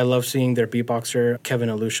I love seeing their beatboxer, Kevin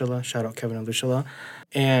Alushala. Shout out Kevin Alushala.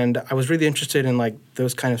 And I was really interested in like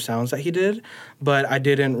those kind of sounds that he did, but I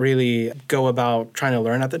didn't really go about trying to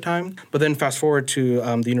learn at the time. But then fast forward to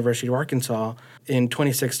the University of Arkansas. In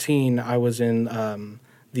 2016, I was in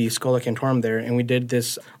the Schola Cantorum there, and we did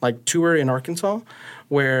this like tour in Arkansas,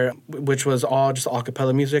 which was all just a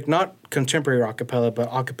cappella music, not contemporary a cappella, but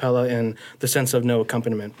a cappella in the sense of no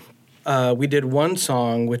accompaniment. we did one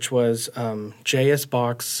song, which was J.S.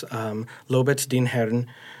 Bach's Lobet's Din Herren,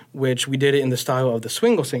 which we did it in the style of the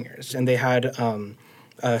Swingle Singers. And they had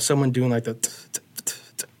someone doing like the...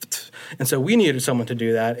 And so we needed someone to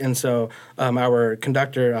do that. And so our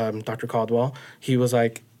conductor, Dr. Caldwell, he was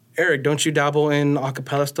like, Eric, don't you dabble in a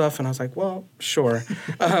cappella stuff? And I was like, well, sure.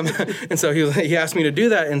 And so he asked me to do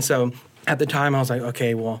that. And so at the time I was like,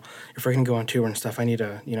 okay, well, if we're going to go on tour and stuff, I need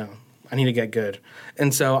to get good.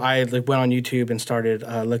 And so I went on YouTube and started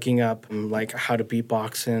looking up like how to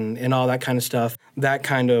beatbox and all that kind of stuff. That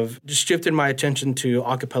kind of just shifted my attention to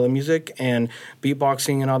a cappella music and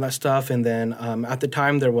beatboxing and all that stuff. And then at the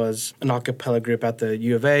time there was an a cappella group at the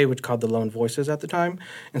U of A, which called the Lone Voices at the time.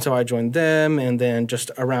 And so I joined them, and then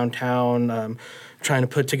just around town trying to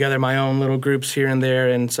put together my own little groups here and there.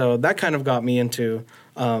 And so that kind of got me into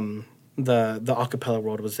the a cappella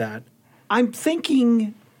world was that. I'm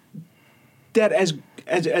thinking that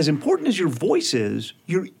as important as your voice is,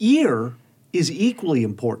 your ear is equally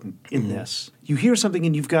important in this. You hear something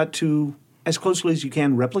and you've got to, as closely as you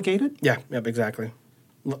can, replicate it? Yeah, yep, exactly.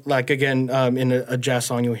 Like, again, in a jazz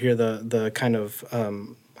song, you'll hear the kind of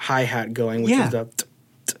hi-hat going, which is the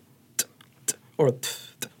or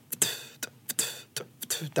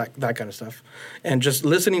that kind of stuff. And just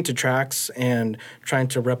listening to tracks and trying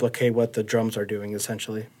to replicate what the drums are doing,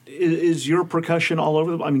 essentially. Is your percussion all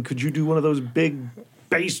over the... I mean, could you do one of those big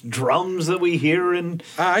bass drums that we hear? And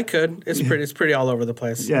I could. It's pretty all over the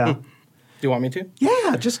place. Yeah. Do you want me to?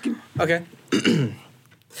 Yeah, just... Okay.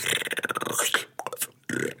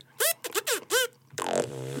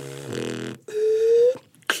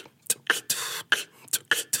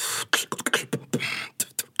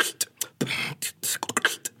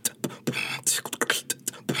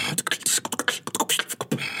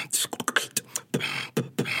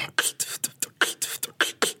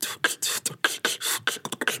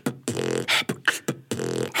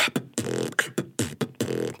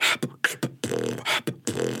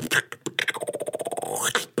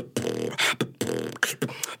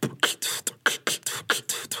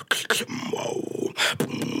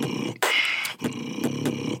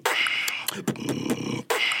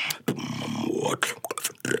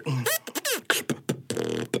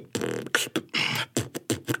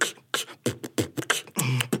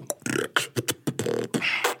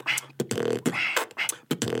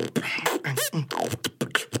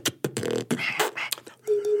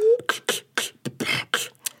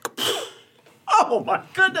 Oh, my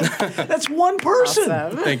goodness. That's one person.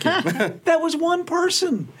 Awesome. Thank you. That was one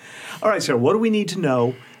person. All right, Sarah, what do we need to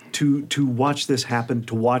know to watch this happen,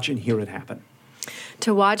 to watch and hear it happen?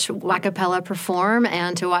 To watch Wackapella perform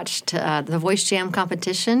and to watch the Voice Jam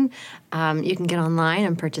competition, you can get online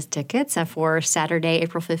and purchase tickets for Saturday,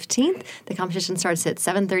 April 15th. The competition starts at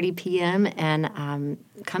 7:30 p.m. and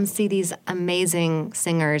come see these amazing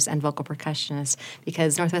singers and vocal percussionists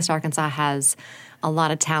because Northwest Arkansas has a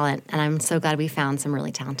lot of talent, and I'm so glad we found some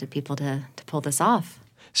really talented people to pull this off.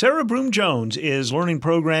 Sarah Broom-Jones is Learning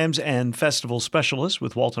Programs and Festival Specialist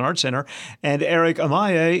with Walton Arts Center, and Eric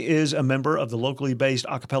Amaye is a member of the locally based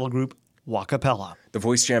a cappella group Wackapella. The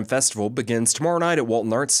Voice Jam Festival begins tomorrow night at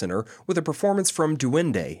Walton Arts Center with a performance from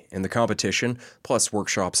Duende, and the competition, plus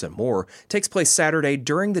workshops and more, takes place Saturday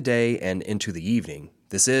during the day and into the evening.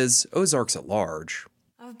 This is Ozarks at Large.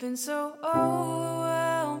 I've been so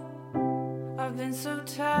overwhelmed. I've been so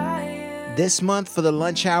tired. This month for the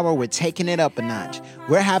lunch hour, we're taking it up a notch.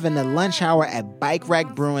 We're having the lunch hour at Bike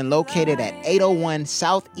Rack Brewing located at 801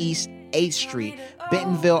 Southeast 8th Street,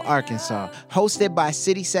 Bentonville, Arkansas. Hosted by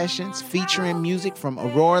City Sessions, featuring music from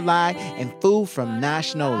Aurora Live and food from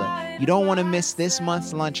Nash Nola. You don't want to miss this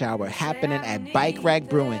month's lunch hour happening at Bike Rack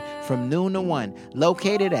Brewing from noon to 1,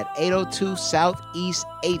 located at 802 Southeast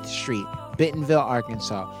 8th Street, Bentonville,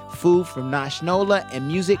 Arkansas. Food from Nash Nola and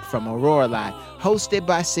music from Aurora Live, hosted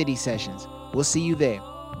by City Sessions. We'll see you there.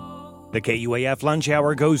 The KUAF Lunch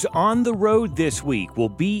Hour goes on the road this week. We'll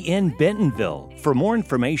be in Bentonville. For more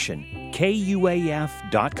information,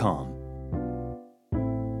 KUAF.com.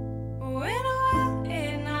 When will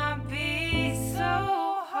it not be so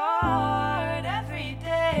hard every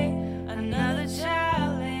day? Another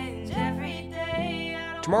challenge every day.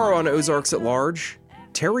 Tomorrow on Ozarks at Large,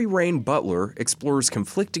 Terry Rain Butler explores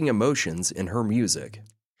conflicting emotions in her music.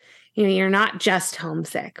 You know, you're not just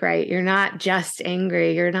homesick, right? You're not just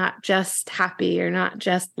angry. You're not just happy. You're not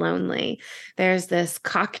just lonely. There's this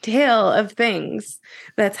cocktail of things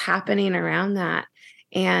that's happening around that.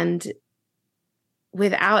 And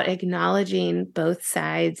without acknowledging both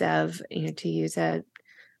sides of, you know, to use a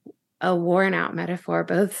worn out metaphor,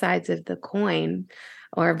 both sides of the coin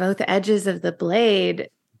or both edges of the blade,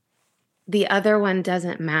 the other one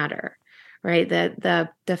doesn't matter, right?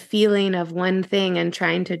 The feeling of one thing and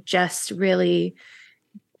trying to just really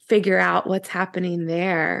figure out what's happening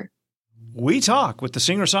there. We talk with the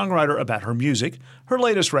singer-songwriter about her music, her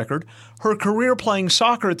latest record, her career playing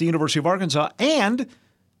soccer at the University of Arkansas, and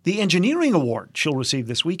the engineering award she'll receive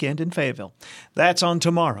this weekend in Fayetteville. That's on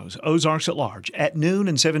tomorrow's Ozarks at Large at noon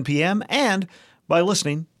and 7 p.m. and by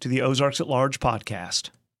listening to the Ozarks at Large podcast.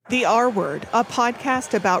 The R Word, a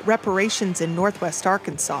podcast about reparations in Northwest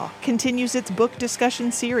Arkansas, continues its book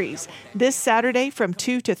discussion series this Saturday from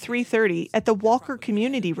 2 to 3:30 at the Walker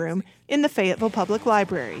Community Room in the Fayetteville Public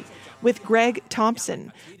Library with Greg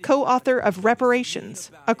Thompson, co-author of Reparations,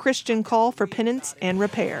 A Christian Call for Penance and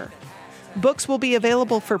Repair. Books will be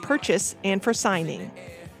available for purchase and for signing.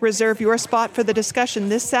 Reserve your spot for the discussion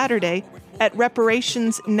this Saturday at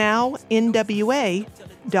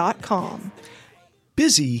reparationsnownwa.com.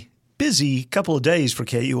 Busy couple of days for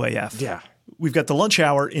KUAF. Yeah. We've got the lunch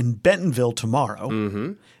hour in Bentonville tomorrow.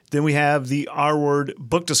 Mm-hmm. Then we have the R Word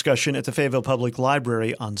book discussion at the Fayetteville Public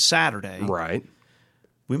Library on Saturday. Right.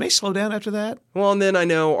 We may slow down after that. Well, and then I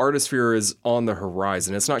know Artisphere is on the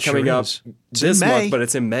horizon. It's not coming up this month, but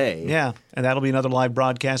it's in May. Yeah, and that'll be another live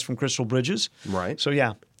broadcast from Crystal Bridges. Right. So,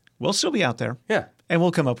 yeah, we'll still be out there. Yeah. And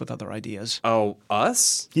we'll come up with other ideas. Oh,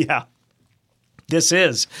 us? Yeah. This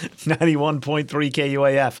is 91.3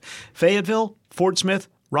 KUAF. Fayetteville, Fort Smith,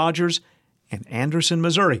 Rogers, and Anderson,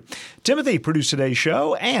 Missouri. Timothy produced today's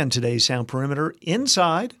show and today's Sound Perimeter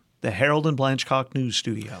inside the Harold and Blanchcock News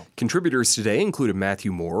Studio. Contributors today included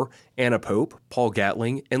Matthew Moore, Anna Pope, Paul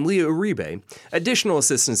Gatling, and Leah Uribe. Additional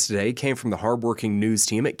assistance today came from the hardworking news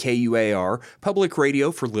team at KUAR, Public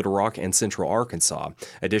Radio for Little Rock and Central Arkansas.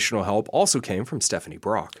 Additional help also came from Stephanie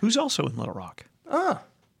Brock, who's also in Little Rock. Ah.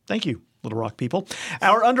 Thank you, Little Rock people.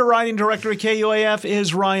 Our underwriting director at KUAF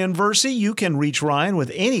is Ryan Versey. You can reach Ryan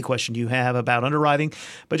with any question you have about underwriting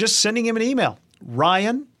by just sending him an email.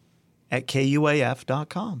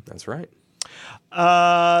 Ryan@KUAF.com. That's right.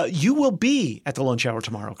 You will be at the lunch hour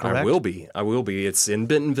tomorrow, correct? I will be. It's in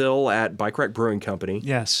Bentonville at Bike Rack Brewing Company.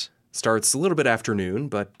 Yes. Starts a little bit afternoon,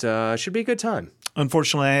 but should be a good time.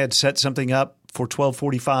 Unfortunately, I had set something up for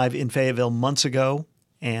 12:45 in Fayetteville months ago,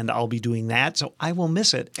 and I'll be doing that, so I will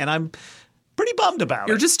miss it. And I'm pretty bummed about it.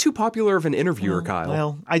 You're just too popular of an interviewer, Kyle.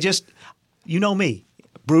 Well, you know me.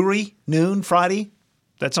 Brewery, noon, Friday.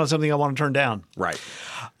 That's not something I want to turn down. Right.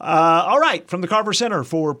 All right. From the Carver Center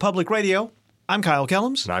for Public Radio, I'm Kyle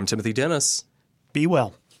Kellums. And I'm Timothy Dennis. Be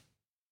well.